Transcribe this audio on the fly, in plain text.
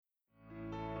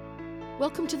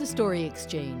Welcome to the Story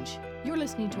Exchange. You're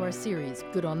listening to our series,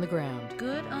 Good on the Ground.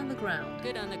 Good on the ground.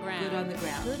 Good on the ground. Good on the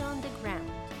ground. Good on the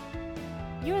ground.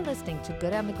 You're listening to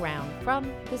Good on the Ground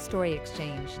from the Story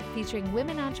Exchange, featuring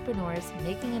women entrepreneurs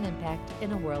making an impact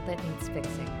in a world that needs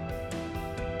fixing.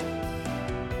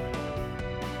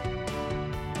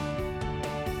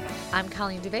 I'm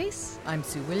Colleen DeVase. I'm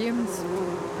Sue Williams.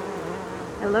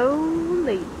 Hello,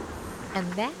 ladies.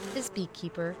 And that is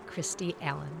beekeeper Kristy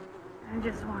Allen. I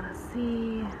just want to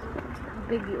see how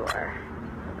big you are.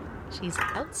 She's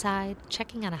outside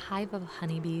checking on a hive of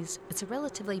honeybees. It's a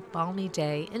relatively balmy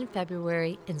day in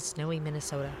February in snowy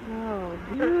Minnesota. Oh,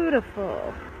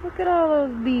 beautiful. Look at all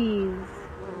those bees.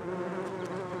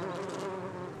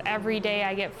 Every day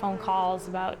I get phone calls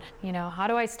about, how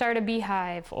do I start a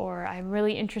beehive? Or I'm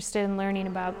really interested in learning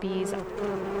about bees.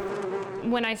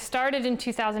 When I started in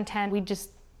 2010, we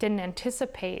just didn't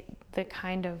anticipate the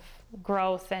kind of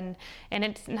growth, and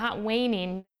it's not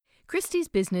waning. Kristy's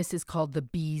business is called the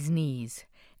Beez Kneez,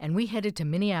 and we headed to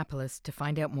Minneapolis to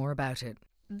find out more about it.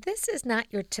 This is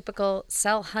not your typical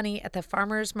sell honey at the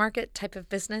farmer's market type of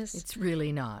business. It's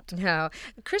really not. No.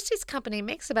 Kristy's company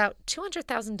makes about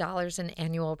 $200,000 in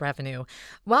annual revenue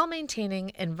while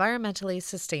maintaining environmentally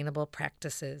sustainable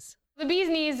practices. The Beez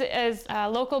Kneez is a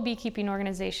local beekeeping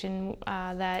organization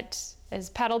that is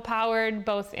pedal-powered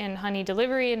both in honey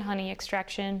delivery and honey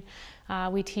extraction.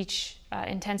 We teach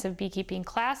intensive beekeeping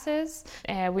classes.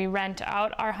 We rent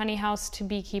out our honey house to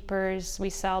beekeepers.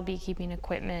 We sell beekeeping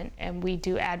equipment, and we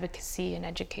do advocacy and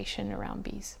education around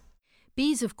bees.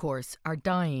 Bees, of course, are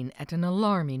dying at an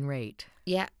alarming rate.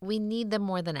 Yeah, we need them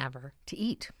more than ever. To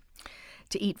eat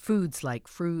foods like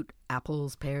fruit,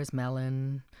 apples, pears,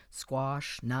 melon,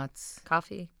 squash, nuts,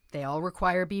 coffee. They all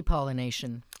require bee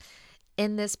pollination.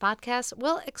 In this podcast,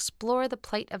 we'll explore the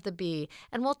plight of the bee,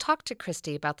 and we'll talk to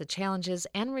Kristy about the challenges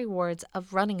and rewards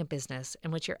of running a business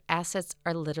in which your assets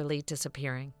are literally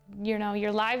disappearing.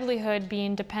 Your livelihood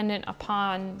being dependent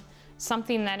upon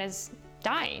something that is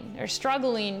dying or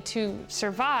struggling to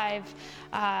survive,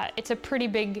 it's a pretty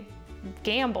big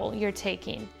gamble you're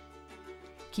taking.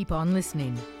 Keep on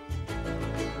listening.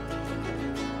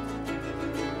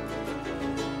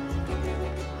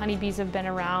 Honeybees have been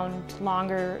around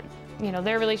longer.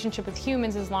 Their relationship with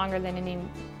humans is longer than any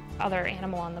other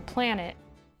animal on the planet.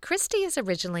 Kristy is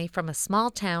originally from a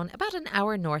small town about an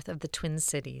hour north of the Twin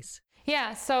Cities.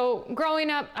 Yeah, so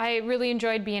growing up, I really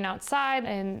enjoyed being outside,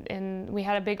 and we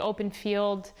had a big open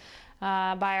field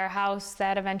by our house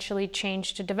that eventually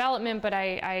changed to development, but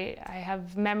I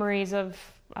have memories of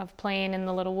playing in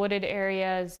the little wooded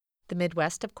areas. The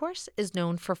Midwest, of course, is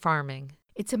known for farming.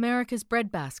 It's America's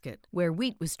breadbasket, where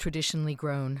wheat was traditionally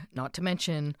grown, not to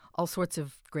mention all sorts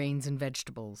of grains and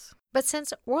vegetables. But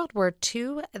since World War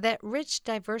II, that rich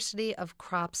diversity of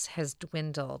crops has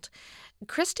dwindled.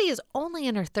 Kristy is only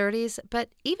in her 30s, but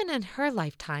even in her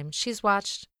lifetime, she's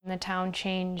watched the town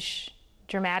change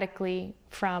dramatically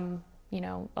from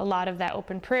a lot of that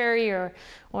open prairie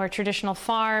or traditional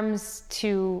farms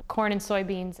to corn and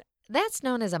soybeans. That's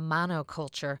known as a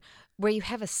monoculture, where you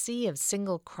have a sea of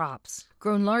single crops.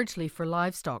 Grown largely for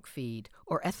livestock feed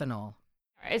or ethanol.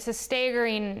 It's a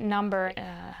staggering number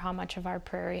how much of our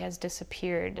prairie has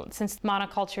disappeared since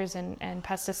monocultures and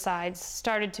pesticides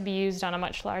started to be used on a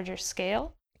much larger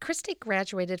scale. Kristy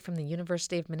graduated from the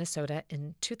University of Minnesota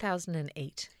in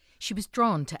 2008. She was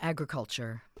drawn to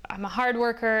agriculture. I'm a hard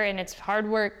worker, and it's hard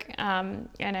work, and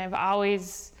I've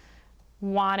always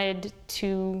wanted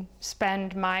to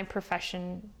spend my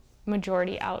profession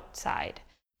majority outside.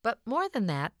 But more than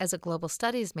that, as a global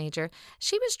studies major,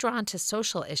 she was drawn to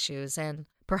social issues and,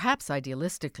 perhaps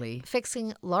idealistically,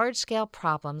 fixing large-scale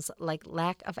problems like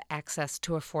lack of access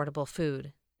to affordable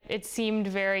food. It seemed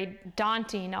very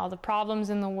daunting, all the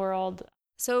problems in the world.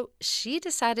 So she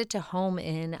decided to home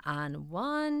in on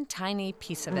one tiny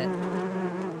piece of it.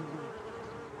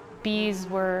 Bees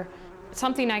were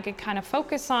something I could kind of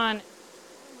focus on.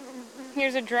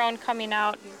 Here's a drone coming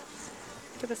out.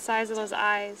 To the size of those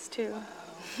eyes, too.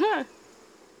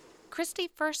 Kristy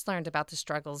first learned about the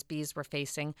struggles bees were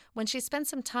facing when she spent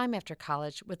some time after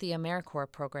college with the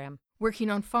AmeriCorps program,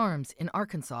 working on farms in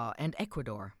Arkansas and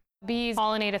Ecuador. Bees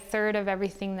pollinate a third of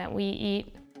everything that we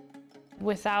eat.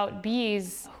 Without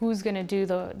bees, who's going to do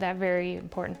that very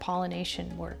important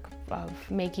pollination work of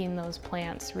making those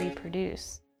plants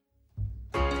reproduce?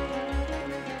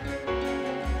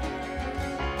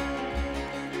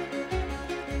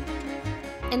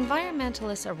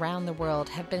 Environmentalists around the world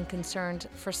have been concerned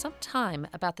for some time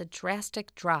about the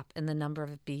drastic drop in the number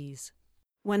of bees.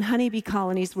 When honeybee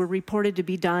colonies were reported to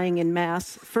be dying in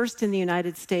mass, first in the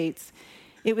United States,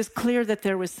 it was clear that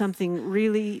there was something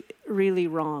really, really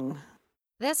wrong.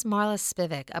 That's Marla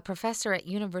Spivak, a professor at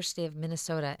University of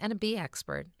Minnesota and a bee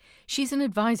expert. She's an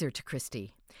advisor to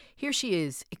Kristy. Here she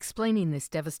is explaining this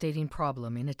devastating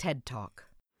problem in a TED Talk.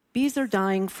 Bees are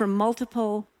dying from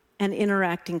multiple and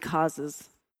interacting causes.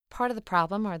 Part of the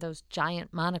problem are those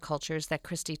giant monocultures that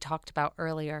Kristy talked about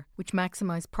earlier, which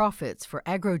maximize profits for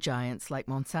agro-giants like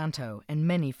Monsanto and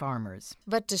many farmers,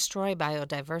 but destroy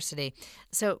biodiversity.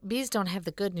 So bees don't have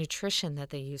the good nutrition that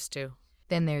they used to.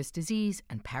 Then there's disease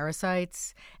and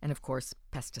parasites, and of course,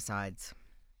 pesticides.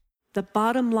 The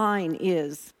bottom line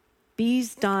is,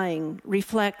 bees dying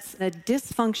reflects a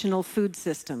dysfunctional food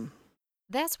system.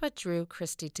 That's what drew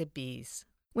Kristy to bees.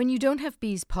 When you don't have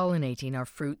bees pollinating our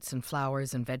fruits and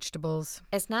flowers and vegetables,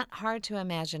 it's not hard to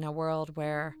imagine a world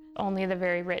where only the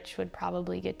very rich would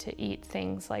probably get to eat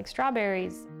things like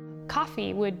strawberries.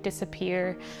 Coffee would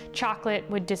disappear, chocolate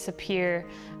would disappear.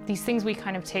 These things we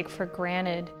kind of take for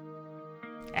granted.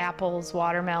 Apples,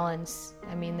 watermelons,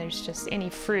 I mean, there's just any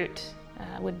fruit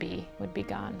would be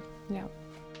gone. Yeah.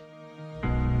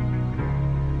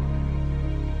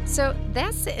 So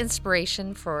that's the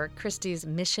inspiration for Kristy's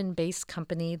mission-based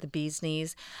company, the Beez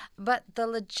Kneez. But the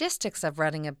logistics of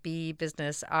running a bee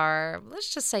business are,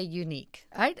 let's just say, unique.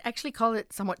 I'd actually call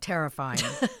it somewhat terrifying.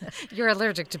 You're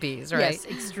allergic to bees, right? Yes,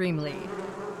 extremely.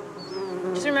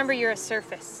 Just remember you're a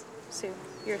surface, Sue.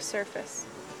 You're a surface.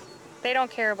 They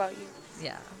don't care about you.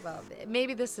 Yeah, well,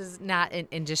 maybe this is not an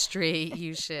industry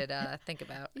you should think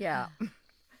about. Yeah.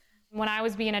 When I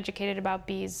was being educated about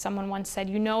bees, someone once said,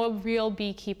 you know a real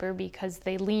beekeeper because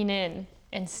they lean in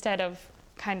instead of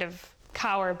kind of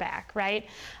cower back, right?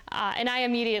 And I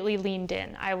immediately leaned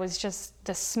in. I was just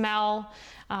the smell,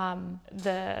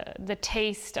 the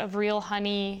taste of real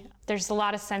honey. There's a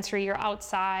lot of sensory. You're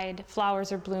outside,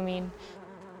 flowers are blooming.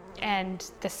 And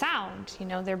the sound, you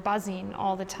know, they're buzzing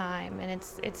all the time. And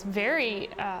it's very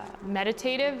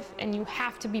meditative, and you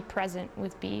have to be present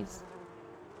with bees.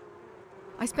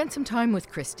 I spent some time with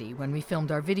Kristy when we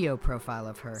filmed our video profile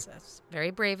of her. That's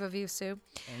very brave of you, Sue.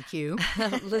 Thank you.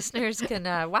 Listeners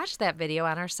can watch that video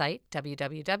on our site,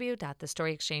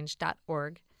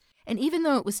 www.thestoryexchange.org. And even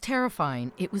though it was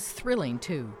terrifying, it was thrilling,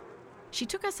 too. She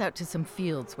took us out to some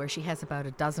fields where she has about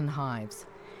a dozen hives.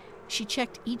 She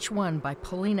checked each one by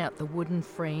pulling out the wooden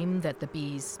frame that the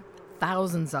bees,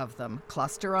 thousands of them,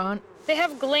 cluster on. They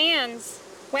have glands,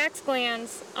 wax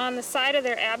glands, on the side of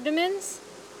their abdomens.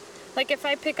 Like if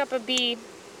I pick up a bee,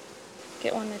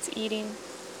 get one that's eating,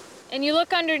 and you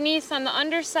look underneath on the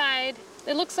underside,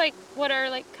 it looks like what are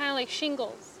like kind of like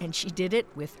shingles. And she did it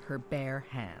with her bare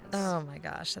hands. Oh my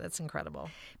gosh, that's incredible.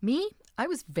 Me, I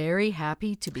was very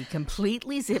happy to be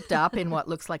completely zipped up in what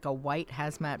looks like a white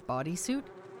hazmat bodysuit.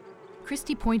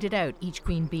 Kristy pointed out each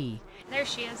queen bee. There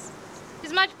she is.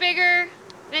 She's much bigger,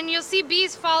 and you'll see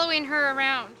bees following her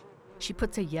around. She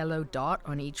puts a yellow dot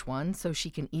on each one so she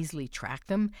can easily track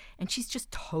them, and she's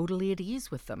just totally at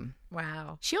ease with them.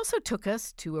 Wow. She also took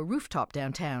us to a rooftop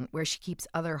downtown where she keeps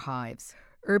other hives.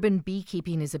 Urban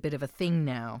beekeeping is a bit of a thing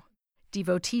now.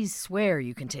 Devotees swear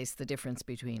you can taste the difference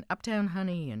between uptown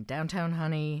honey and downtown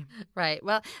honey. Right.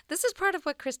 Well, this is part of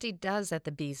what Kristy does at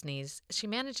the Beez Kneez. She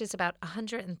manages about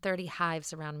 130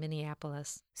 hives around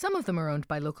Minneapolis. Some of them are owned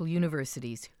by local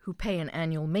universities who pay an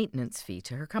annual maintenance fee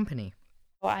to her company.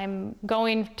 I'm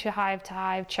going to hive,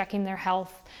 checking their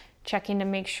health, checking to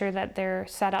make sure that they're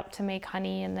set up to make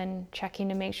honey, and then checking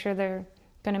to make sure they're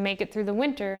going to make it through the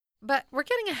winter. But we're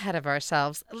getting ahead of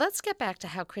ourselves. Let's get back to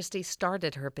how Kristy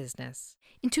started her business.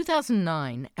 In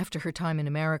 2009, after her time in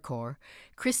AmeriCorps,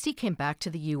 Kristy came back to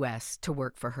the U.S. to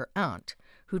work for her aunt,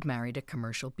 who'd married a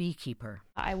commercial beekeeper.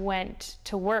 I went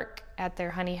to work at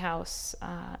their honey house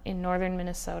in northern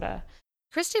Minnesota.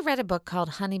 Kristy read a book called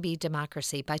Honeybee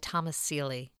Democracy by Thomas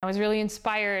Seeley. I was really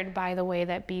inspired by the way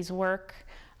that bees work.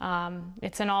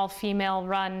 It's an all-female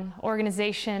run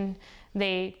organization.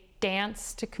 They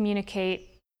dance to communicate.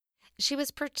 She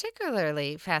was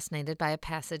particularly fascinated by a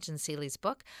passage in Seeley's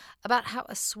book about how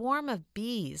a swarm of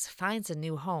bees finds a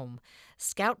new home.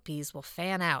 Scout bees will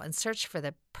fan out and search for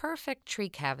the perfect tree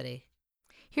cavity.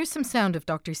 Here's some sound of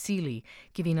Dr. Seeley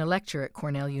giving a lecture at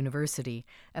Cornell University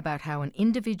about how an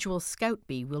individual scout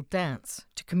bee will dance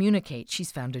to communicate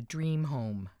she's found a dream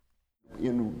home.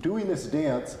 In doing this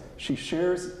dance, she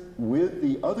shares with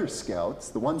the other scouts,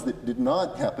 the ones that did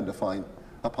not happen to find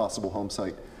a possible home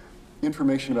site,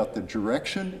 information about the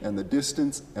direction and the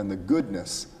distance and the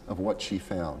goodness of what she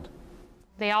found.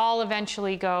 They all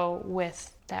eventually go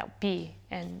with that bee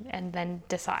and then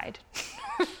decide.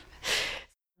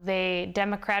 They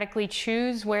democratically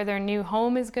choose where their new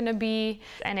home is going to be,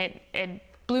 and it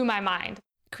blew my mind.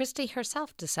 Kristy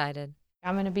herself decided,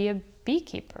 I'm going to be a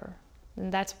beekeeper,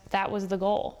 and that was the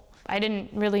goal. I didn't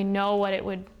really know what it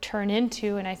would turn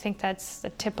into, and I think that's a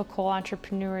typical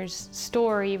entrepreneur's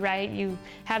story, right? You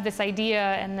have this idea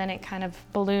and then it kind of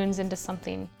balloons into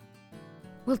something.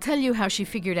 We'll tell you how she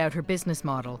figured out her business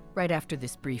model right after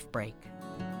this brief break.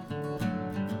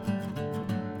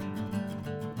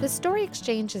 The Story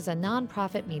Exchange is a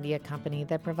nonprofit media company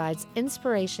that provides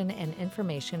inspiration and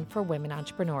information for women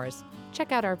entrepreneurs.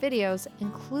 Check out our videos,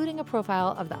 including a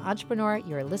profile of the entrepreneur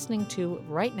you're listening to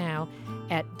right now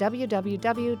at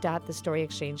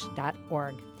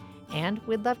www.thestoryexchange.org. And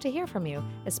we'd love to hear from you,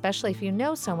 especially if you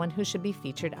know someone who should be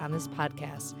featured on this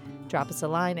podcast. Drop us a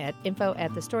line at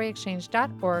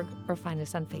info@thestoryexchange.org or find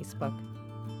us on Facebook.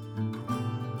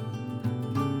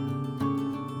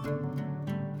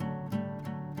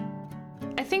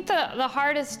 I think the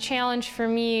hardest challenge for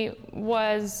me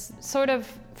was sort of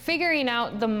figuring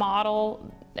out the model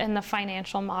and the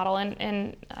financial model.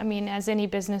 And I mean, as any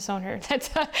business owner, that's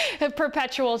a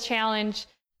perpetual challenge.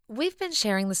 We've been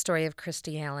sharing the story of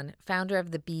Kristy Allen, founder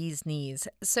of the Beez Kneez.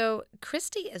 So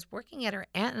Kristy is working at her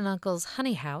aunt and uncle's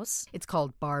honey house. It's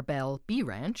called Barbell Bee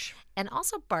Ranch. And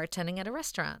also bartending at a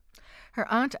restaurant. Her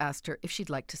aunt asked her if she'd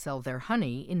like to sell their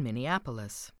honey in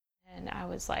Minneapolis. And I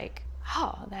was like,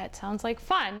 oh, that sounds like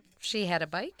fun. She had a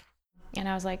bike? And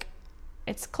I was like,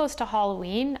 it's close to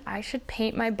Halloween. I should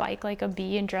paint my bike like a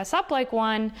bee and dress up like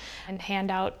one and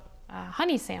hand out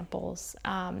honey samples.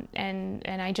 And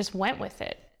I just went with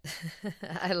it.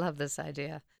 I love this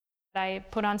idea. I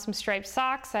put on some striped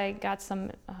socks. I got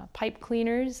some pipe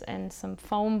cleaners and some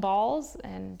foam balls.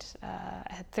 And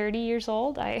at 30 years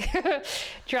old, I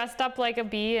dressed up like a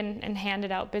bee and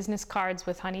handed out business cards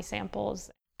with honey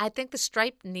samples. I think the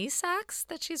striped knee socks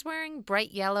that she's wearing,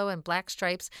 bright yellow and black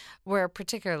stripes, were a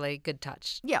particularly good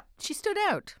touch. Yeah, she stood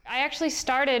out. I actually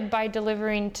started by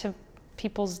delivering to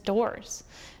people's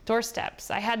doorsteps.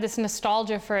 I had this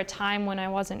nostalgia for a time when I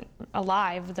wasn't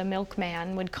alive. The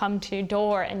milkman would come to your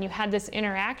door and you had this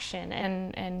interaction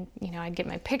and you know, I'd get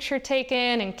my picture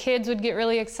taken and kids would get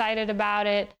really excited about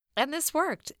it. And this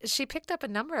worked. She picked up a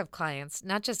number of clients,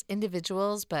 not just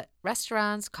individuals, but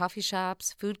restaurants, coffee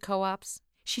shops, food co-ops.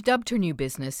 She dubbed her new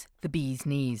business the Beez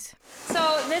Kneez.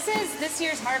 So this is this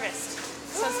year's harvest.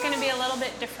 So it's going to be a little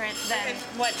bit different than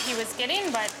what he was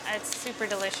getting, but it's super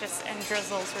delicious and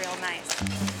drizzles real nice.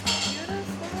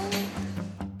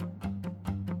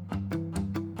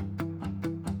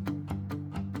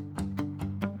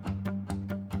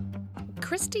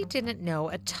 Kristy didn't know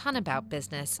a ton about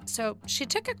business, so she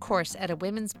took a course at a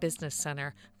women's business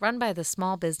center run by the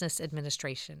Small Business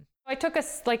Administration. I took a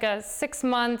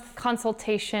 6-month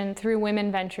consultation through Women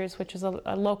Ventures, which is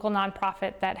a local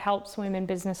nonprofit that helps women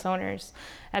business owners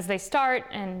as they start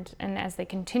and as they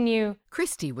continue.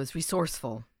 Kristy was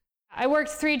resourceful. I worked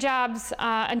 3 jobs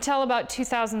until about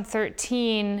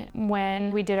 2013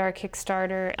 when we did our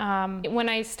Kickstarter. When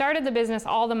I started the business,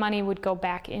 all the money would go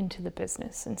back into the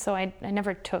business. And so I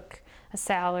never took a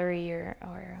salary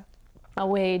or a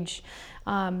wage.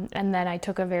 And then I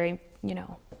took a very,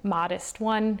 modest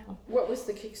one. What was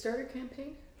the Kickstarter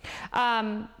campaign?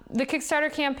 The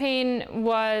Kickstarter campaign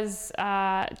was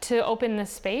to open this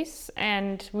space,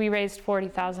 and we raised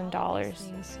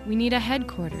 $40,000. We need a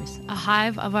headquarters, a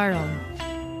hive of our own.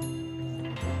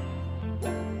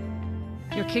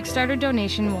 Your Kickstarter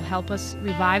donation will help us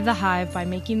revive the hive by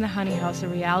making the honey house a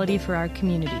reality for our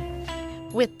community.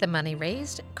 With the money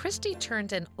raised, Kristy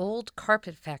turned an old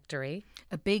carpet factory,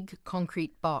 a big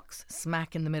concrete box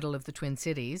smack in the middle of the Twin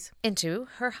Cities, into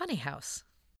her honey house.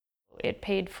 It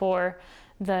paid for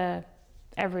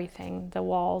everything, the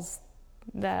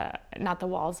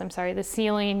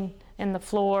ceiling and the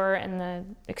floor and the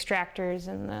extractors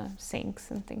and the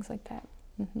sinks and things like that.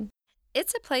 Mm-hmm.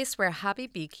 It's a place where hobby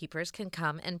beekeepers can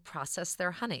come and process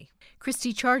their honey.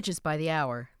 Kristy charges by the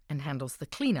hour and handles the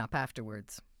cleanup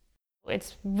afterwards.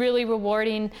 It's really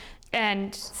rewarding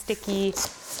and sticky.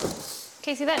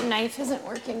 Casey, that knife isn't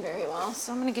working very well,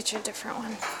 so I'm going to get you a different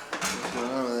one. What's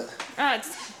going on with it?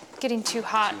 It's getting too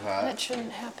hot. That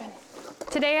shouldn't happen.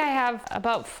 Today I have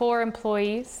about 4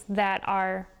 employees that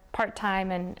are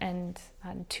part-time and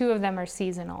 2 of them are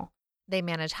seasonal. They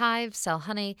manage hives, sell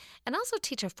honey, and also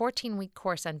teach a 14-week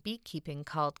course on beekeeping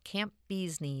called Camp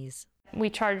Beez Kneez. We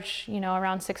charge,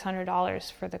 around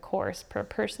 $600 for the course per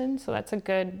person, so that's a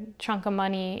good chunk of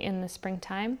money in the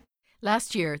springtime.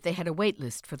 Last year, they had a wait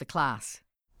list for the class.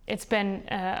 It's been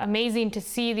amazing to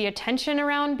see the attention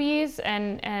around bees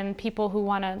and people who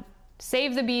want to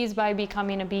save the bees by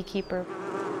becoming a beekeeper.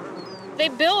 They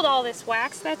build all this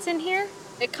wax that's in here.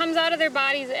 It comes out of their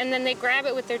bodies, and then they grab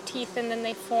it with their teeth, and then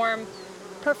they form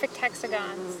perfect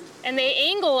hexagons. And they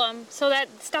angle them so that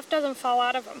stuff doesn't fall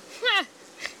out of them.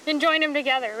 and join them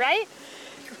together, right?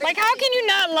 Like, how can you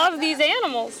not love these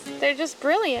animals? They're just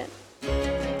brilliant.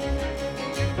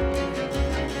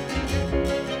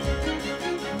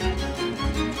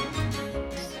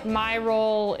 My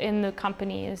role in the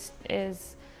company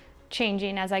is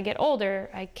changing as I get older.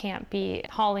 I can't be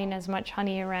hauling as much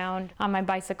honey around on my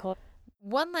bicycle.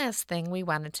 One last thing we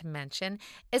wanted to mention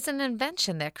is an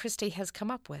invention that Kristy has come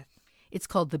up with. It's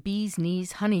called the Beez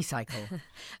Kneez honey cycle.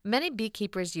 Many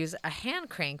beekeepers use a hand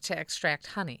crank to extract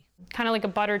honey. Kind of like a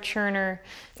butter churner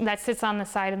that sits on the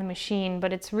side of the machine,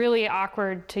 but it's really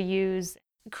awkward to use.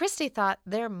 Kristy thought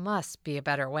there must be a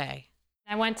better way.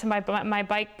 I went to my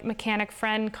bike mechanic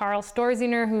friend, Carl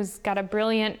Storzinger, who's got a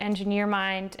brilliant engineer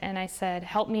mind, and I said,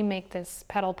 help me make this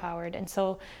pedal powered. And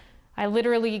so I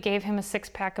literally gave him a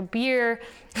 6-pack of beer,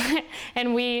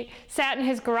 and we sat in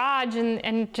his garage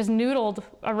and just noodled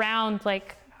around,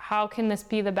 like, how can this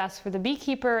be the best for the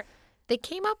beekeeper? They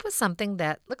came up with something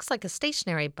that looks like a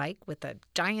stationary bike with a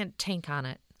giant tank on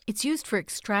it. It's used for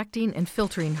extracting and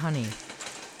filtering honey.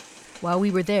 While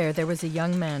we were there was a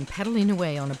young man pedaling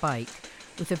away on a bike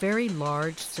with a very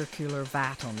large circular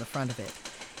vat on the front of it.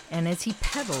 And as he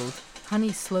pedaled,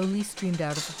 honey slowly streamed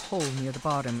out of a hole near the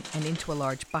bottom and into a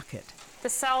large bucket. The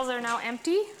cells are now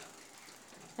empty,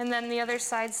 and then the other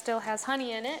side still has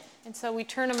honey in it, and so we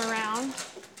turn them around.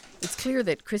 It's clear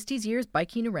that Kristy's years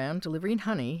biking around delivering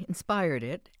honey inspired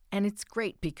it, and it's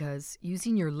great because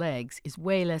using your legs is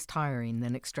way less tiring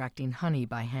than extracting honey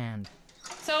by hand.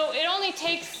 So it only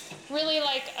takes really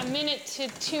like a minute to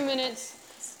 2 minutes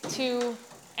to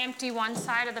empty one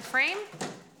side of the frame.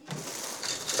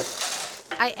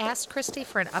 I asked Kristy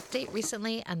for an update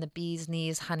recently on the Beez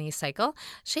Kneez honey cycle.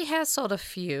 She has sold a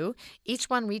few.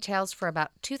 Each one retails for about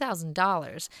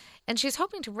 $2,000, and she's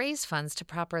hoping to raise funds to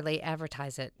properly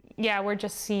advertise it. Yeah, we're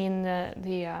just seeing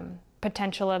the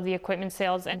potential of the equipment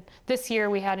sales. And this year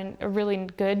we had a really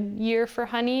good year for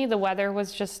honey. The weather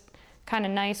was just kind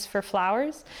of nice for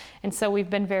flowers, and so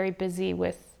we've been very busy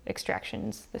with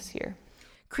extractions this year.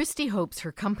 Kristy hopes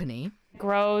her company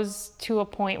grows to a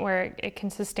point where it can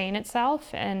sustain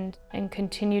itself and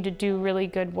continue to do really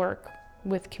good work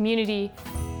with community.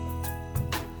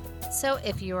 So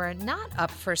if you are not up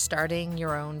for starting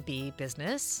your own bee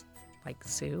business, like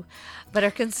Sue, but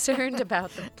are concerned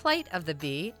about the plight of the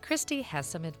bee, Kristy has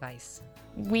some advice.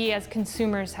 We as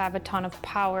consumers have a ton of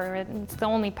power, and it's the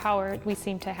only power we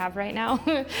seem to have right now.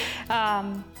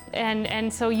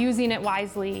 And so using it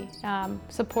wisely,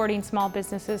 supporting small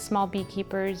businesses, small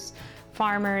beekeepers,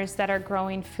 farmers that are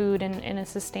growing food in a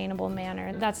sustainable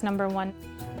manner. That's number one.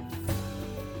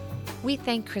 We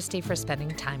thank Kristy for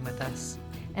spending time with us.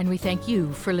 And we thank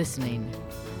you for listening.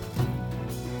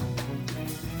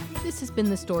 This has been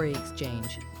The Story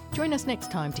Exchange. Join us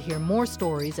next time to hear more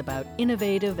stories about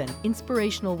innovative and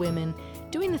inspirational women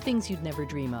doing the things you'd never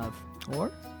dream of. Or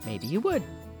maybe you would.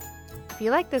 If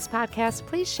you like this podcast,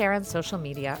 please share on social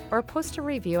media or post a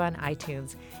review on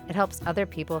iTunes. It helps other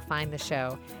people find the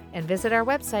show. And visit our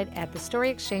website at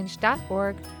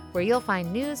thestoryexchange.org, where you'll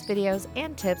find news, videos,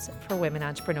 and tips for women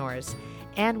entrepreneurs.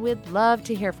 And we'd love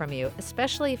to hear from you,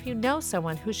 especially if you know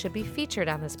someone who should be featured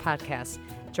on this podcast.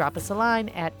 Drop us a line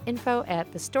at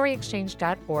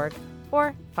info@thestoryexchange.org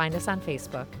or find us on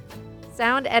Facebook.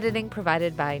 Sound editing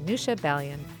provided by Nusha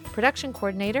Balian. Production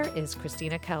coordinator is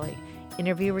Christina Kelly.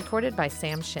 Interview recorded by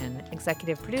Sam Shin.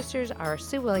 Executive producers are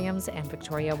Sue Williams and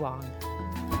Victoria Wong.